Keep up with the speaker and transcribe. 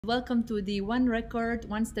Welcome to the One Record,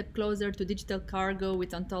 One Step Closer to Digital Cargo with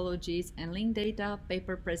Ontologies and Linked Data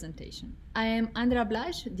paper presentation. I am Andra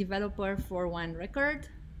Blaj, developer for One Record,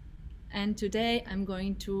 and today I'm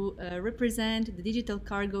going to represent the digital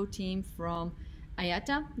cargo team from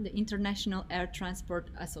IATA, the International Air Transport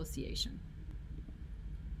Association.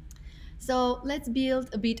 So let's build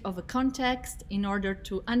a bit of a context in order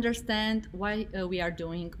to understand why we are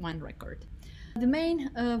doing One Record. The main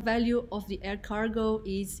value of the air cargo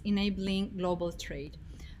is enabling global trade.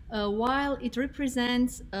 While it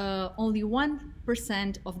represents only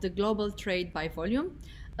 1% of the global trade by volume,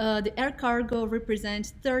 the air cargo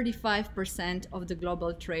represents 35% of the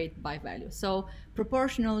global trade by value. So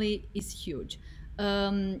proportionally is huge.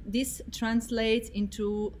 This translates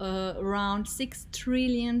into around 6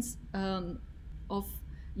 trillion of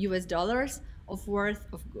US dollars of worth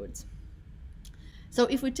of goods. So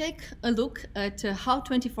if we take a look at how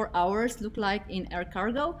 24 hours look like in air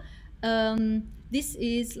cargo, this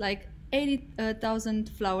is like 80,000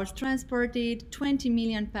 flowers transported, 20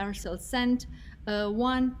 million parcels sent,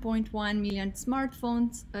 1.1 million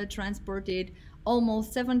smartphones transported,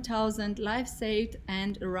 almost 7,000 lives saved,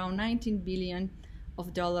 and around $19 billion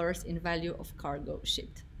in value of cargo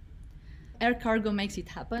shipped. Air cargo makes it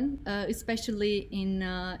happen, especially in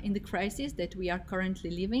the crisis that we are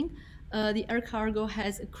currently living. The air cargo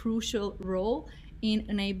has a crucial role in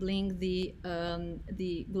enabling the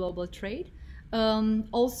global trade.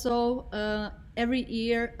 Also, every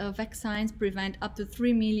year, vaccines prevent up to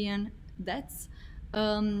 3 million deaths.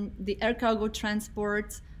 The air cargo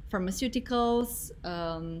transports pharmaceuticals,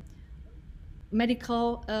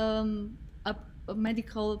 medical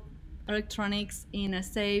electronics in a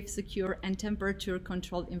safe, secure, and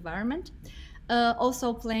temperature-controlled environment.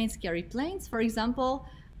 Also, planes carry planes, for example.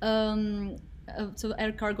 So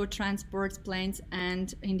air cargo transports planes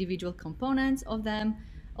and individual components of them.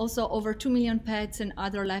 Also, over 2 million pets and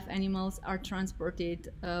other live animals are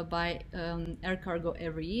transported by air cargo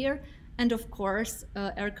every year. And of course,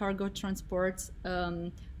 air cargo transports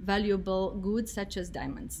valuable goods such as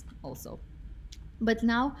diamonds also. But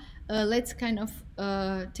now let's kind of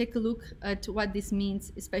take a look at what this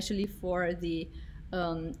means, especially for the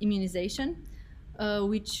immunization.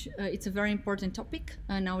 Which it's a very important topic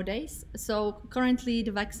nowadays. So currently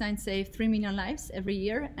the vaccines save 3 million lives every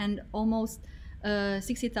year, and almost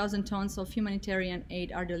 60,000 tons of humanitarian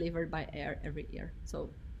aid are delivered by air every year.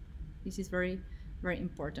 So this is very, very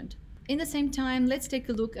important. In the same time, let's take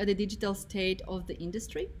a look at the digital state of the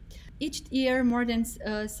industry. Each year, more than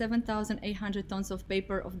 7,800 tons of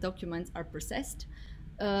paper of documents are processed.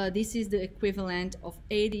 This is the equivalent of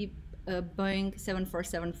 80 Boeing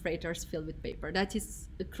 747 freighters filled with paper. That is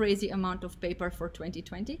a crazy amount of paper for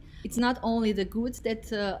 2020. It's not only the goods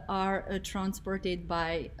that are transported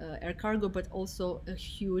by air cargo, but also a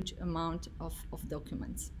huge amount of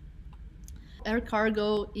documents. Air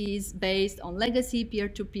cargo is based on legacy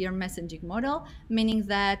peer-to-peer messaging model, meaning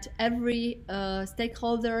that every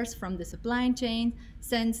stakeholders from the supply chain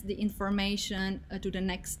sends the information to the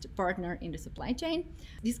next partner in the supply chain.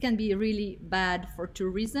 This can be really bad for two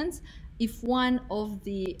reasons. If one of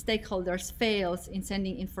the stakeholders fails in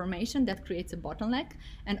sending information, that creates a bottleneck.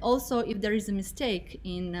 And also, if there is a mistake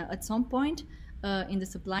in at some point in the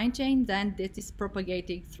supply chain, then that is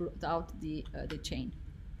propagating throughout the chain.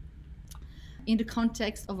 In the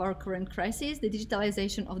context of our current crisis, the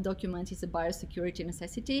digitalization of documents is a biosecurity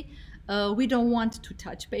necessity. We don't want to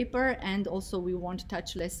touch paper, and also we want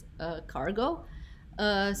touchless cargo.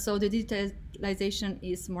 So the digitalization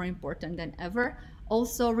is more important than ever.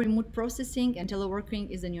 Also, remote processing and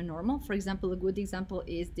teleworking is a new normal. For example, a good example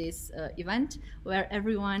is this event where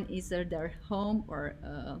everyone is at their home or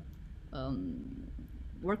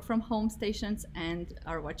work from home stations and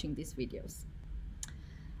are watching these videos.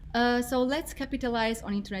 So let's capitalize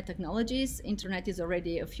on internet technologies. Internet is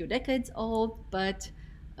already a few decades old, but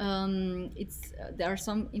there are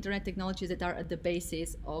some internet technologies that are at the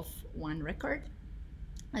basis of One Record,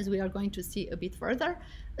 as we are going to see a bit further.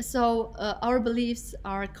 So our beliefs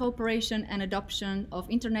are cooperation and adoption of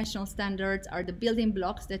international standards are the building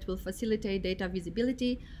blocks that will facilitate data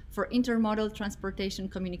visibility for intermodal transportation,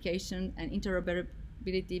 communication, and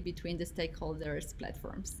interoperability between the stakeholders'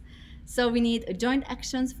 platforms. So we need joint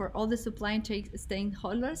actions for all the supply chain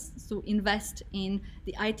stakeholders to invest in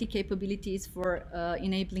the IT capabilities for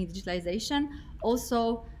enabling digitalization.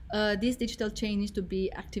 Also, this digital chain needs to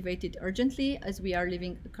be activated urgently as we are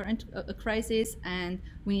living a current crisis, and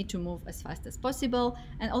we need to move as fast as possible.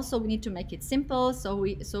 And also we need to make it simple so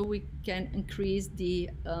we can increase the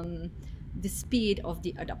speed of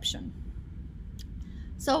the adoption.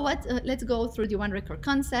 So let's go through the One Record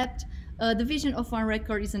concept. The vision of one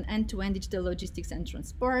record is an end-to-end digital logistics and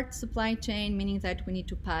transport supply chain, meaning that we need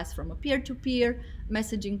to pass from a peer-to-peer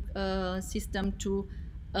messaging system to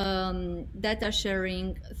data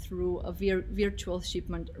sharing through a virtual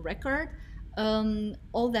shipment record.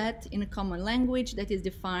 All that in a common language that is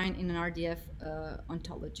defined in an RDF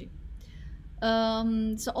ontology.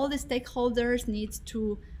 So all the stakeholders need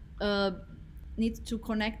to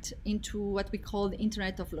connect into what we call the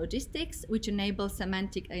Internet of Logistics, which enables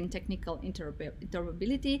semantic and technical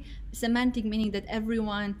interoperability. Semantic meaning that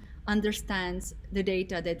everyone understands the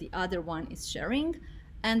data that the other one is sharing.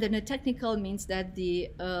 And then the technical means that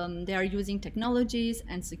they are using technologies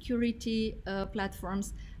and security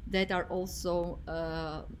platforms that are also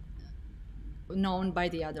known by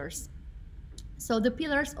the others. So the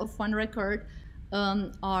pillars of one record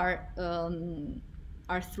are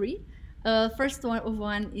three. First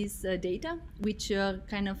one is data, which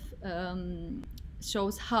kind of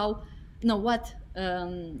shows what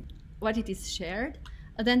it is shared.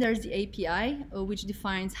 Then there's the API, which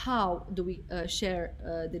defines how do we share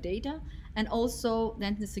the data, and also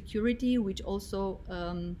then the security, which also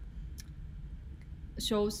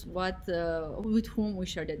shows with whom we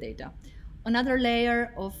share the data. Another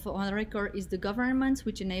layer of one record is the governance,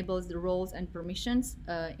 which enables the roles and permissions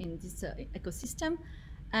in this ecosystem.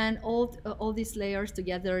 And all these layers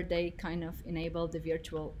together, they kind of enable the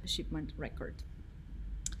virtual shipment record.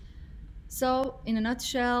 So in a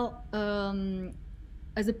nutshell,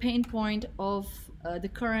 as a pain point of the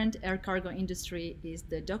current air cargo industry is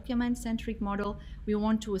the document-centric model. We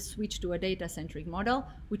want to switch to a data-centric model,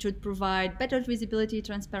 which would provide better visibility,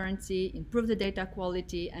 transparency, improve the data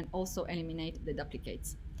quality, and also eliminate the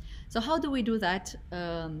duplicates. So how do we do that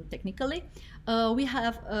technically? We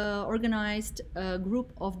have organized a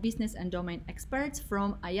group of business and domain experts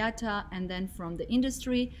from IATA and then from the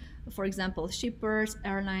industry, for example, shippers,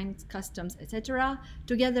 airlines, customs, etc.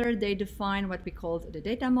 Together, they define what we call the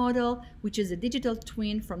data model, which is a digital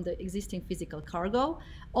twin from the existing physical cargo.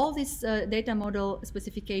 All these data model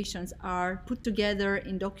specifications are put together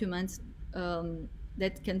in documents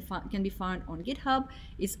that can be found on GitHub.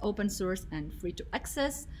 It's open source and free to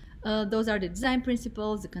access. Those are the design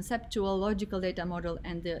principles, the conceptual, logical data model,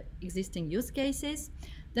 and the existing use cases.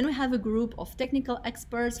 Then we have a group of technical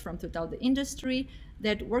experts from throughout the industry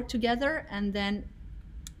that work together and then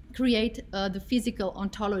create the physical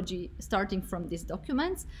ontology starting from these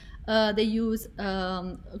documents. They use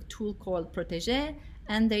a tool called Protégé,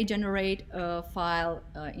 and they generate a file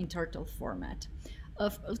in turtle format.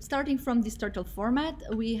 Starting from this turtle format,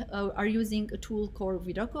 we are using a tool called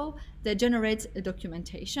Vidoko that generates a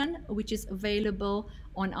documentation, which is available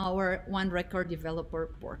on our One Record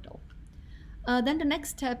developer portal. Then the next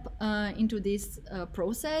step into this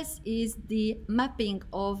process is the mapping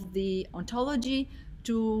of the ontology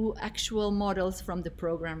to actual models from the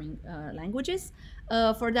programming languages.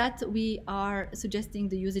 For that, we are suggesting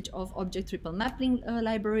the usage of object triple mapping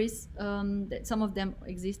libraries. Some of them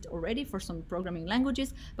exist already for some programming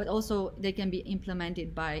languages, but also they can be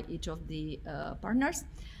implemented by each of the partners.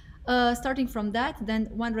 Starting from that, then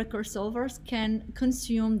One Record solvers can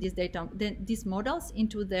consume this data, these models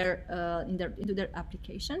into their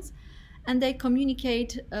applications, and they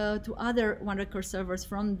communicate to other One Record servers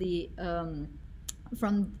from the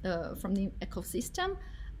ecosystem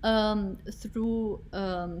through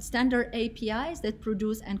standard APIs that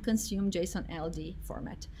produce and consume JSON LD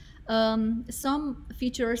format. Some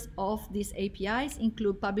features of these APIs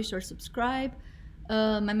include publisher subscribe,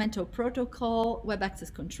 Memento protocol, web access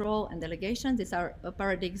control, and delegation. These are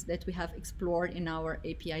paradigms that we have explored in our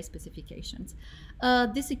API specifications.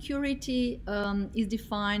 The security is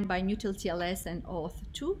defined by mutual TLS and OAuth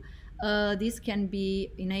 2. This can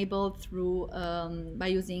be enabled through by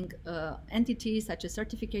using entities such as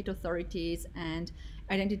certificate authorities and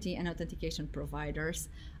identity and authentication providers.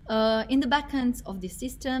 In the backends of these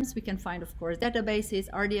systems, we can find, of course, databases,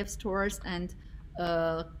 RDF stores, and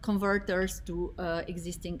converters to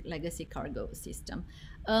existing legacy cargo system.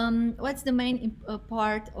 What's the main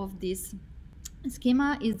part of this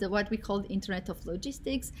schema is what we call the Internet of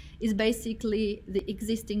Logistics. Is basically the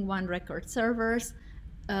existing One Record servers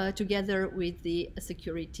together with the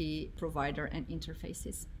security provider and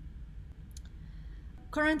interfaces.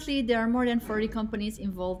 Currently, there are more than 40 companies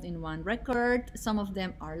involved in One Record. Some of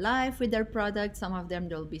them are live with their products, some of them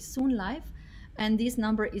will be soon live, and this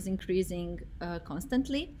number is increasing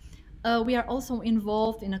constantly. We are also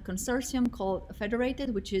involved in a consortium called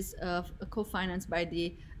Federated, which is co-financed by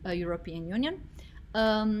the European Union.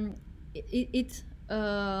 It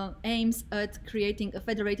aims at creating a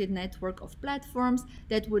federated network of platforms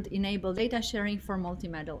that would enable data sharing for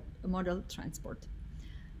multimodal transport.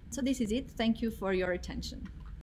 So this is it. Thank you for your attention.